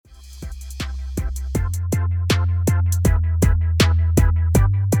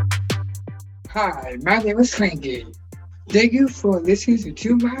Hi, my name is Frankie. Thank you for listening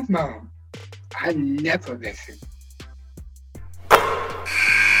to my mom. I never listen.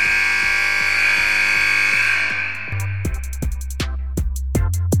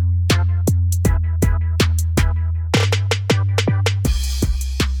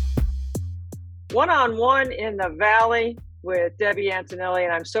 One-on-one in the Valley with Debbie Antonelli,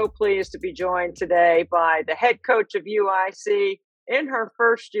 and I'm so pleased to be joined today by the head coach of UIC in her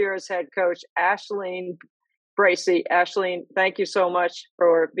first year as head coach, Ashleen Bracey. Ashleen, thank you so much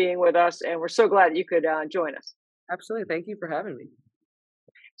for being with us, and we're so glad you could join us. Absolutely. Thank you for having me.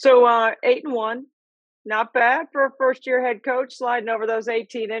 So 8-1, not bad for a first-year head coach, sliding over those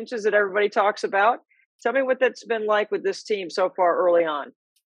 18 inches that everybody talks about. Tell me what that's been like with this team so far early on.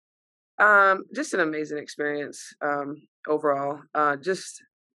 Just an amazing experience overall.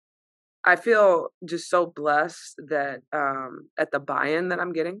 I feel just so blessed that at the buy-in that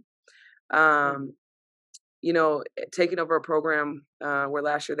I'm getting. Taking over a program where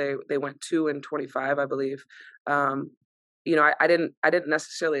last year they went 2-25, I believe. I didn't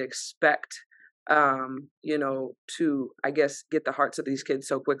necessarily expect to, I guess, get the hearts of these kids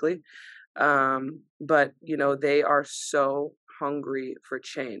so quickly. But they are so hungry for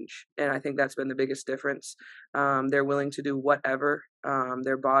change, and I think that's been the biggest difference. They're willing to do whatever.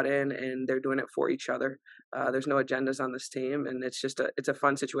 They're bought in, and they're doing it for each other. There's no agendas on this team, and it's a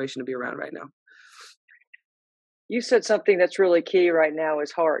fun situation to be around right now. You said something that's really key right now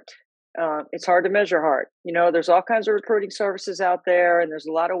is heart. It's hard to measure heart. There's all kinds of recruiting services out there, and there's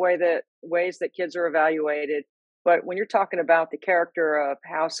a lot of ways that kids are evaluated. But when you're talking about the character of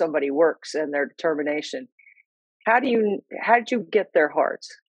how somebody works and their determination, how did you get their hearts?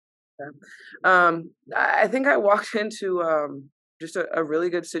 I think I walked into just a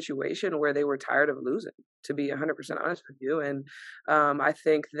really good situation where they were tired of losing, to be 100% honest with you. And I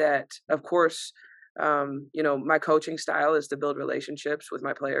think that, of course, my coaching style is to build relationships with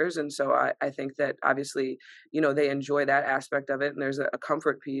my players. And so I think that obviously, they enjoy that aspect of it. And there's a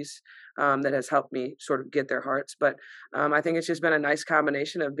comfort piece that has helped me sort of get their hearts. But I think it's just been a nice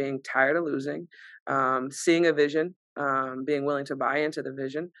combination of being tired of losing, seeing a vision, being willing to buy into the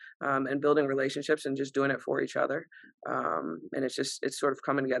vision, and building relationships and just doing it for each other. And it's sort of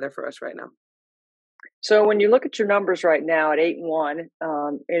coming together for us right now. So when you look at your numbers right now at 8-1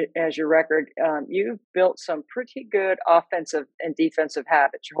 as your record, you've built some pretty good offensive and defensive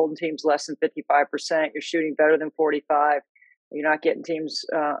habits. You're holding teams less than 55%. You're shooting better than 45. You're not getting teams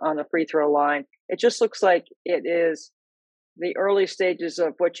on the free throw line. It just looks like it is the early stages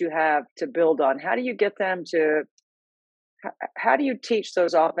of what you have to build on. How do you get them to? How do you teach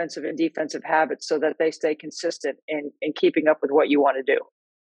those offensive and defensive habits so that they stay consistent in keeping up with what you want to do?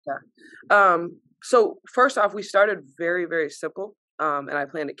 Yeah. So first off, we started very, very simple, and I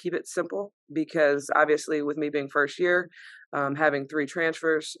plan to keep it simple because obviously with me being first year, having 3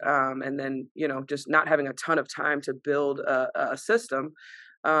 transfers, and then, just not having a ton of time to build a system,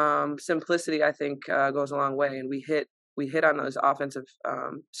 simplicity, I think, goes a long way. And we hit on those offensive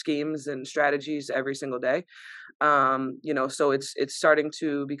schemes and strategies every single day. So it's starting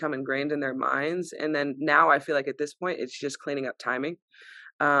to become ingrained in their minds. And then now I feel like at this point, it's just cleaning up timing.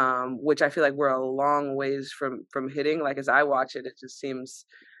 Which I feel like we're a long ways from hitting. Like as I watch it, it just seems,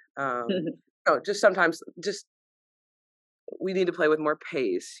 just sometimes we need to play with more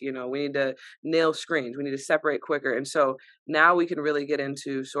pace. We need to nail screens. We need to separate quicker. And so now we can really get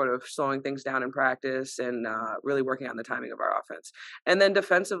into sort of slowing things down in practice and really working on the timing of our offense. And then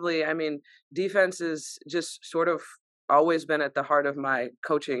defensively, defense is just sort of always been at the heart of my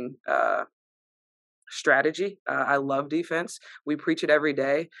coaching strategy. I love defense. We preach it every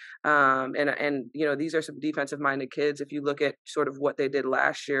day. And these are some defensive minded kids. If you look at sort of what they did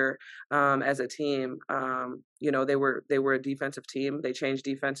last year as a team, they were a defensive team. They changed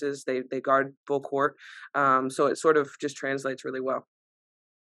defenses. They guard full court. So it sort of just translates really well.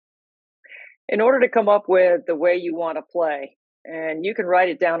 In order to come up with the way you want to play, and you can write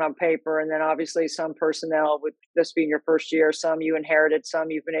it down on paper, and then obviously some personnel, with this being your first year, some you inherited,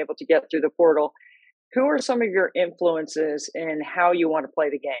 some you've been able to get through the portal. Who are some of your influences in how you want to play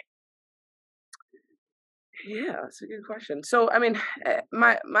the game? Yeah, that's a good question. So,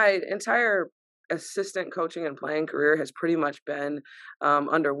 my entire assistant coaching and playing career has pretty much been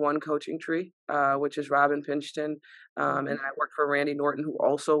under one coaching tree, which is Robin Pinchton. And I worked for Randy Norton, who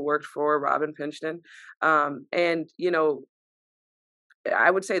also worked for Robin Pinchton. And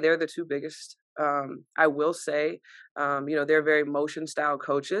I would say they're the 2 biggest. I will say, they're very motion style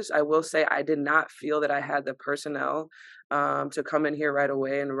coaches. I will say I did not feel that I had the personnel to come in here right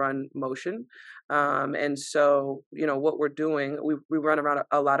away and run motion. And so, what we're doing, we run around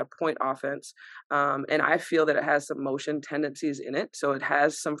a lot of point offense. And I feel that it has some motion tendencies in it. So it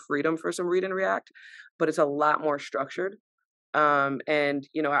has some freedom for some read and react, but it's a lot more structured. And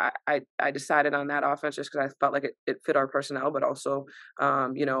I decided on that offense just because I felt like it fit our personnel, but also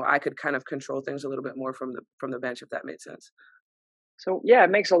I could kind of control things a little bit more from the bench, if that made sense. So yeah, it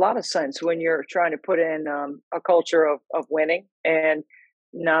makes a lot of sense when you're trying to put in a culture of winning and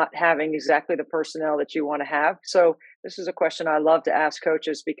not having exactly the personnel that you want to have. So this is a question I love to ask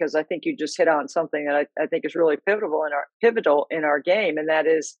coaches because I think you just hit on something that I think is really pivotal in our game, and that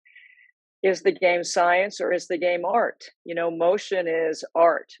is the game science or is the game art? Motion is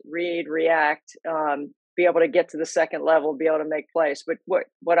art, read, react, be able to get to the second level, be able to make plays. But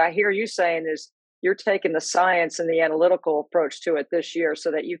what I hear you saying is you're taking the science and the analytical approach to it this year so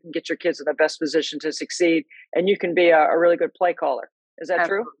that you can get your kids in the best position to succeed and you can be a really good play caller. Is that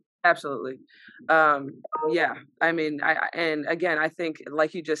true? Absolutely. Yeah. I mean, and again, I think,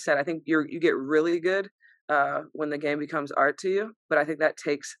 like you just said, I think you get really good when the game becomes art to you, but I think that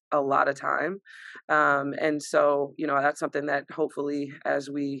takes a lot of time. And so, that's something that hopefully as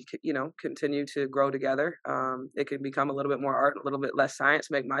we, continue to grow together, it can become a little bit more art, a little bit less science,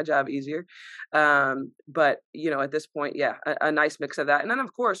 make my job easier. But, at this point, yeah, a nice mix of that. And then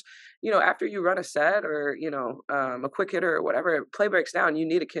of course, after you run a set or, a quick hitter or whatever, play breaks down, you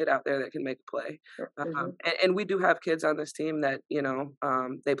need a kid out there that can make a play. And we do have kids on this team that,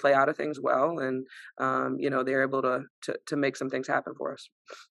 they play out of things well. And, they're able to make some things happen for us.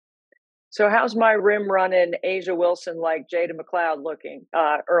 So how's my rim running Asia Wilson like Jada McLeod looking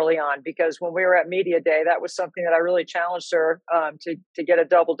early on? Because when we were at media day, that was something that I really challenged her to get a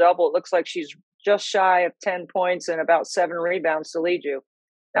double-double. It looks like she's just shy of 10 points and about 7 rebounds to lead you.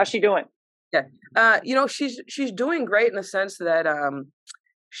 How's she doing? Yeah. She's doing great in the sense that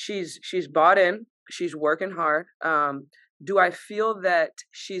she's bought in, she's working hard. Do I feel that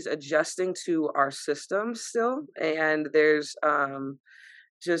she's adjusting to our system still? And there's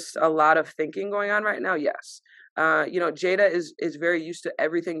just a lot of thinking going on right now. Yes. Jada is very used to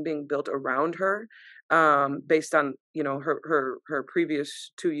everything being built around her, based on, her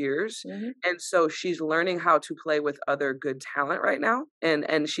previous 2 years. Mm-hmm. And so she's learning how to play with other good talent right now.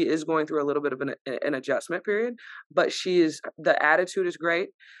 And she is going through a little bit of an adjustment period, but the attitude is great.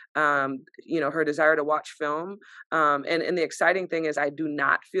 Her desire to watch film. And the exciting thing is I do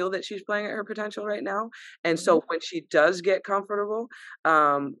not feel that she's playing at her potential right now. And so when she does get comfortable,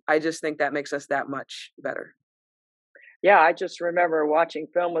 I just think that makes us that much better. Yeah, I just remember watching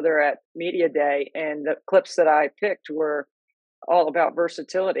film with her at media day, and the clips that I picked were all about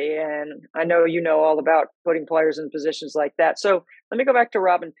versatility. And I know all about putting players in positions like that. So let me go back to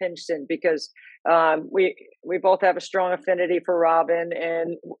Robin Pingeton because we both have a strong affinity for Robin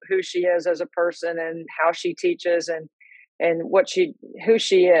and who she is as a person and how she teaches and who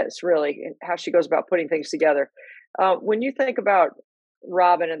she is really and how she goes about putting things together. When you think about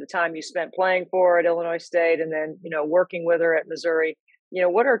Robin and the time you spent playing for at Illinois State and then, working with her at Missouri,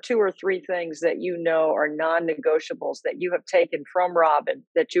 what are 2 or 3 things that are non-negotiables that you have taken from Robin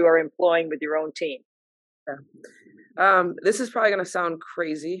that you are employing with your own team? Yeah. This is probably going to sound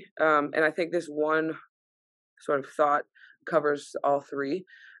crazy. And I think this one sort of thought covers all 3,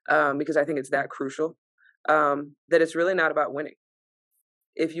 because I think it's that crucial, that it's really not about winning.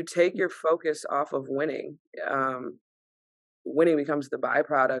 If you take your focus off of winning, winning becomes the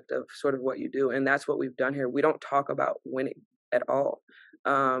byproduct of sort of what you do. And that's what we've done here. We don't talk about winning at all.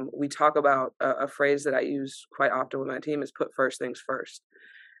 We talk about a phrase that I use quite often with my team is put first things first.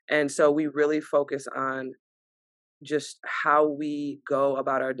 And so we really focus on just how we go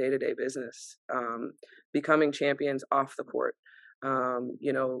about our day-to-day business, becoming champions off the court,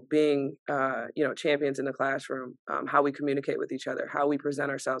 being, champions in the classroom, how we communicate with each other, how we present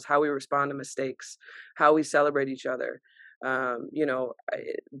ourselves, how we respond to mistakes, how we celebrate each other.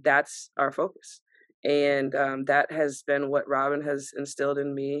 That's our focus. And that has been what Robin has instilled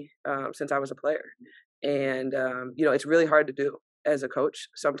in me since I was a player. And, it's really hard to do as a coach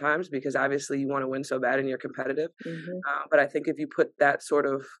sometimes because obviously you want to win so bad and you're competitive. Mm-hmm. But I think if you put that sort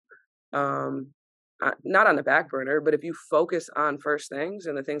of, not on the back burner, but if you focus on first things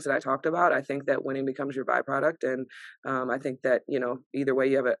and the things that I talked about, I think that winning becomes your byproduct. And I think that, either way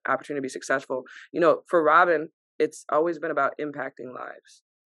you have an opportunity to be successful. For Robin, it's always been about impacting lives.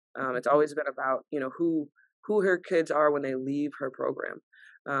 It's always been about, who her kids are when they leave her program.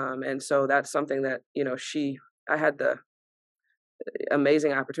 And so that's something that, I had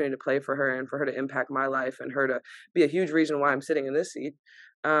amazing opportunity to play for her and for her to impact my life and her to be a huge reason why I'm sitting in this seat.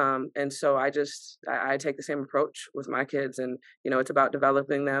 And so I take the same approach with my kids, and, it's about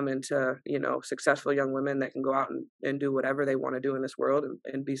developing them into, successful young women that can go out and do whatever they want to do in this world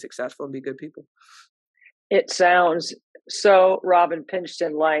and be successful and be good people. It sounds so Robin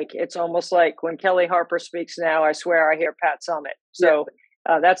Pingeton like. It's almost like when Kelly Harper speaks now, I swear I hear Pat Summitt. So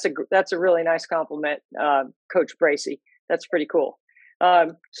that's a really nice compliment, Coach Bracey. That's pretty cool.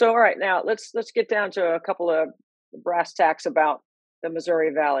 So all right, now let's get down to a couple of brass tacks about the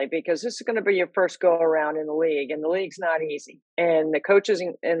Missouri Valley, because this is going to be your first go around in the league, and the league's not easy. And the coaches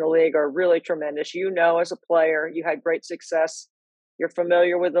in the league are really tremendous. As a player, you had great success. You're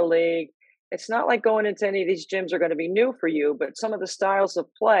familiar with the league. It's not like going into any of these gyms are going to be new for you, but some of the styles of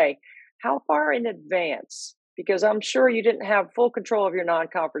play, how far in advance? Because I'm sure you didn't have full control of your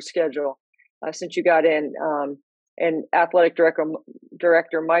non-conference schedule since you got in. And athletic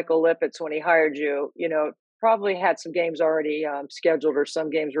director Michael Lippitz, when he hired you, probably had some games already scheduled, or some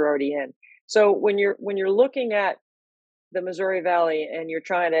games were already in. So when you're looking at the Missouri Valley and you're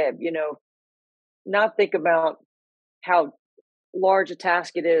trying to, not think about how large a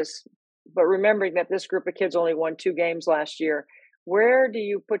task it is, but remembering that this group of kids only won 2 games last year, where do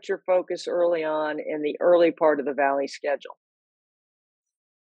you put your focus early on in the early part of the Valley schedule?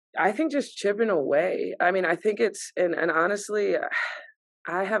 I think just chipping away. I mean, I think and honestly,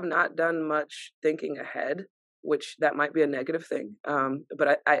 I have not done much thinking ahead, which that might be a negative thing.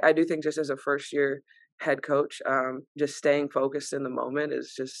 But I do think just as a first year head coach, just staying focused in the moment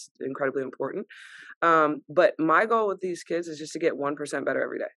is just incredibly important. But my goal with these kids is just to get 1% better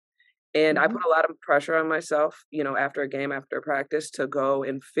every day. And I put a lot of pressure on myself, after a game, after a practice, to go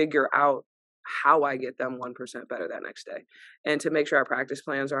and figure out how I get them 1% better that next day, and to make sure our practice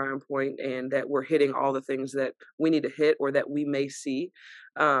plans are on point and that we're hitting all the things that we need to hit or that we may see.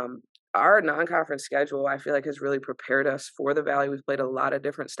 Our non-conference schedule, I feel like, has really prepared us for the Valley. We've played a lot of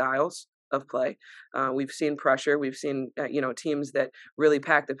different styles of play. We've seen pressure. We've seen, teams that really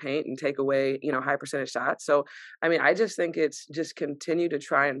pack the paint and take away, high percentage shots. So, I mean, I just think it's just continue to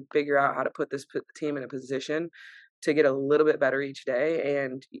try and figure out how to put the team in a position to get a little bit better each day,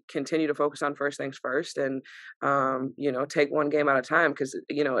 and continue to focus on first things first, and, take one game at a time. Because,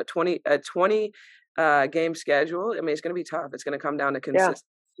 a 20 game schedule, I mean, it's going to be tough. It's going to come down to consistency.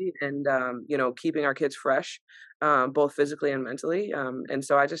 And, keeping our kids fresh, both physically and mentally. And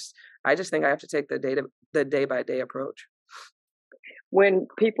so I just think I have to take the day by day approach. When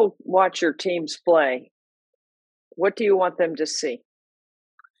people watch your teams play, what do you want them to see?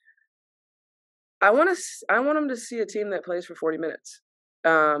 I want them to see a team that plays for 40 minutes.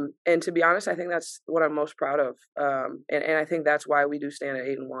 And to be honest, I think that's what I'm most proud of. And I think that's why we do stand at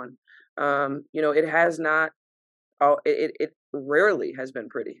 8-1. It has not, it rarely has been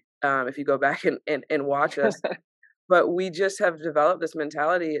pretty, if you go back and watch us. But we just have developed this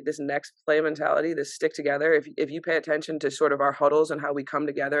mentality, this next play mentality, this stick together. If you pay attention to sort of our huddles and how we come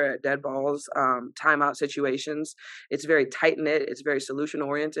together at dead balls, timeout situations, it's very tight knit. It's very solution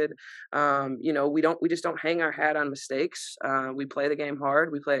oriented. We just don't hang our hat on mistakes. We play the game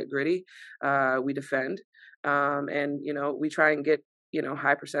hard. We play it gritty. We defend, and we try and get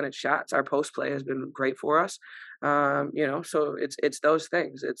high percentage shots. Our post play has been great for us. So it's those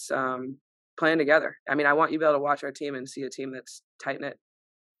things. It's playing together. I mean, I want you to be able to watch our team and see a team that's tight knit.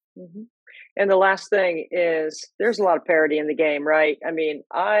 Mm-hmm. And the last thing is, there's a lot of parity in the game, right? I mean,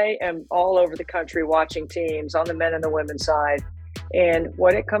 I am all over the country watching teams on the men and the women's side. And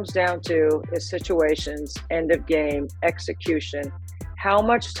what it comes down to is situations, end of game, execution. How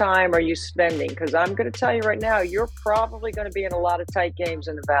much time are you spending? Because I'm going to tell you right now, you're probably going to be in a lot of tight games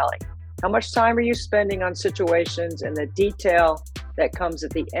in the Valley. How much time are you spending on situations and the detail that comes at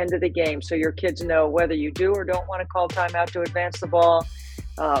the end of the game, so your kids know whether you do or don't want to call timeout to advance the ball?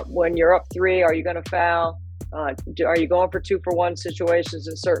 When you're up 3, are you going to foul? Are you going for 2-for-1 situations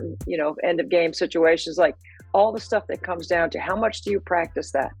in certain, end of game situations? Like all the stuff that comes down to how much do you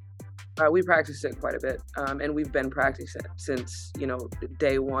practice that? We practice it quite a bit, and we've been practicing it since,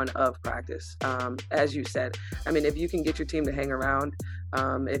 day one of practice. As you said, I mean, if you can get your team to hang around,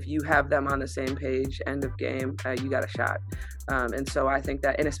 if you have them on the same page, end of game, you got a shot. And so I think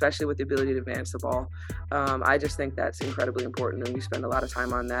that, and especially with the ability to advance the ball, I just think that's incredibly important. And we spend a lot of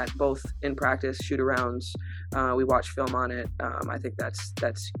time on that, both in practice, shoot-arounds. We watch film on it. I think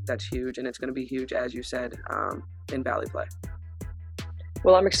that's huge, and it's going to be huge, as you said, in Valley play.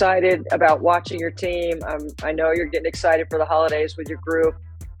 Well, I'm excited about watching your team. I know you're getting excited for the holidays with your group.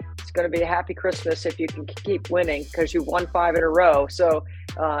 It's going to be a happy Christmas if you can keep winning, because you won 5 in a row. So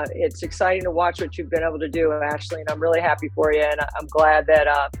It's exciting to watch what you've been able to do, Ashleen. I'm really happy for you, and I'm glad that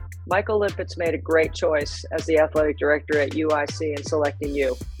Michael Lippett's made a great choice as the athletic director at UIC in selecting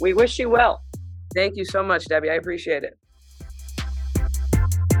you. We wish you well. Thank you so much, Debbie. I appreciate it.